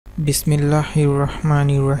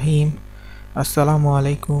Bismillahirrahmanirrahim. Assalamu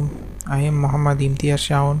alaikum. I am Muhammad Imtiaz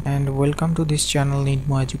Shaun and welcome to this channel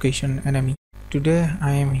Nidmo Education Enemy. Today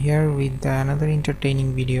I am here with another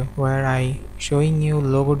entertaining video where I showing you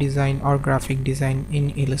logo design or graphic design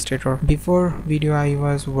in Illustrator. Before video I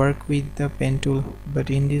was work with the pen tool,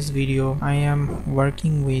 but in this video I am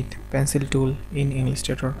working with pencil tool in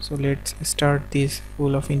Illustrator. So let's start this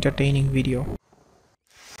full of entertaining video.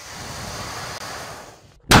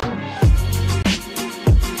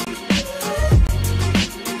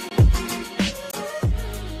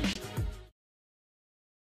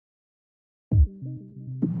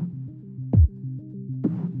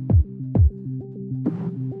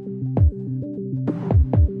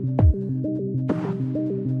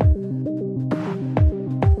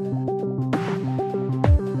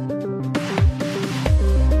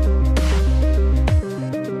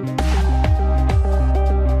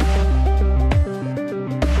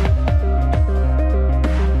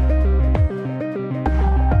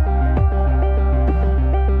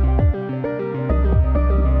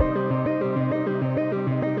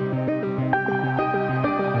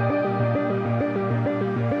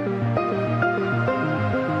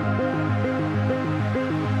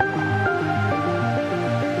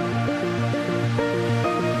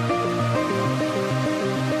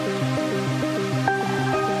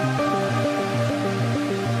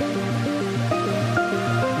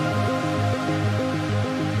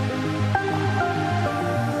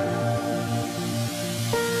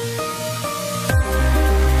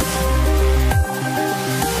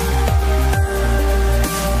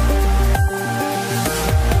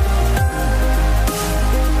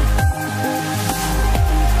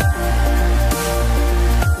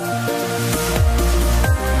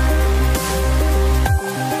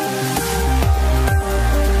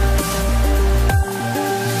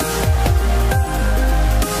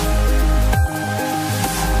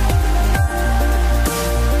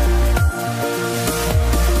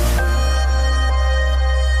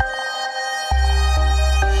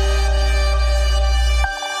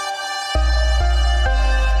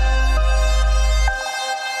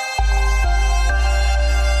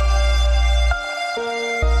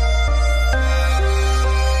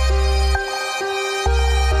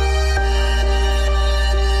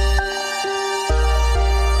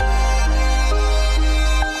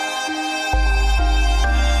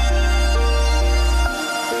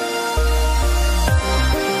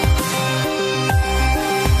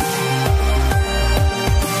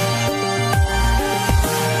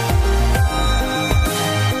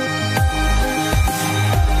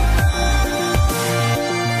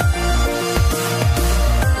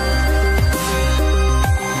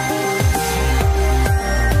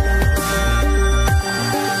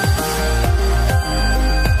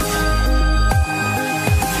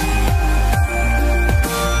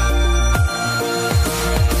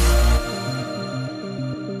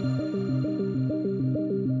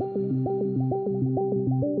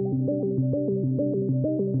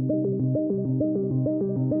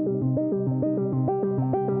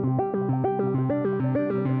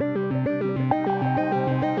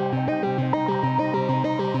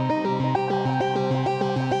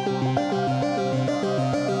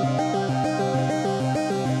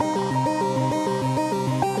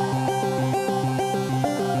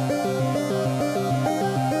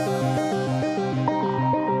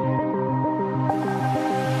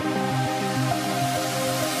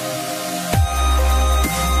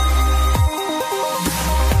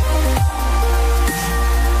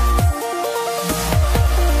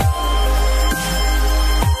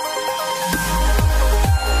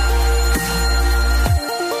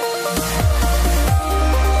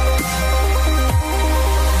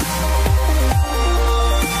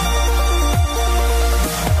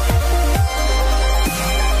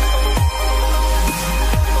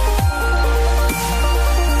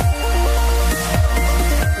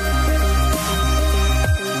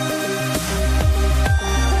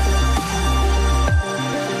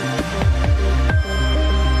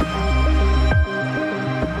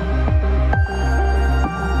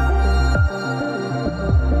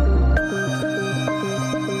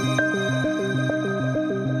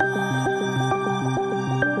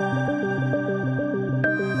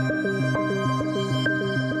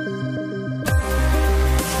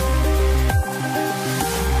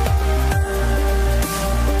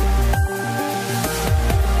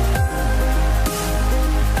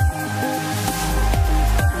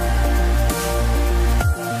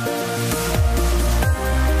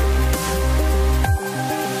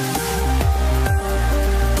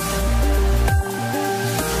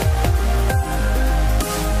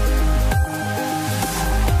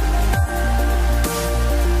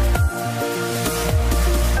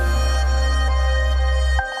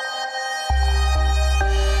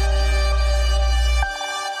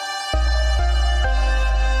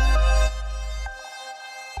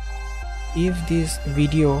 If this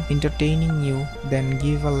video entertaining you, then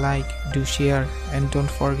give a like, do share, and don't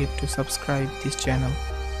forget to subscribe this channel.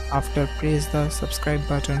 After press the subscribe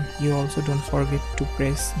button, you also don't forget to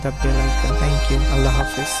press the bell icon. Thank you. Allah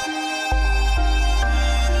Hafiz.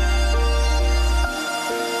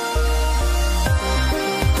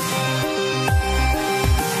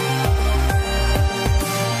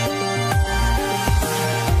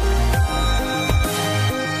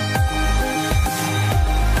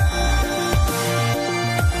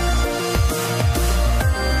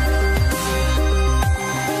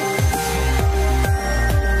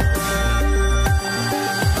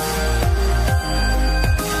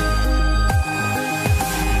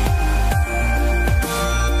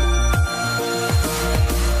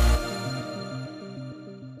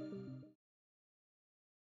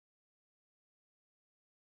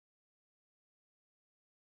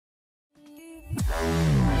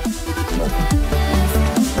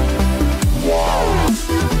 Wow.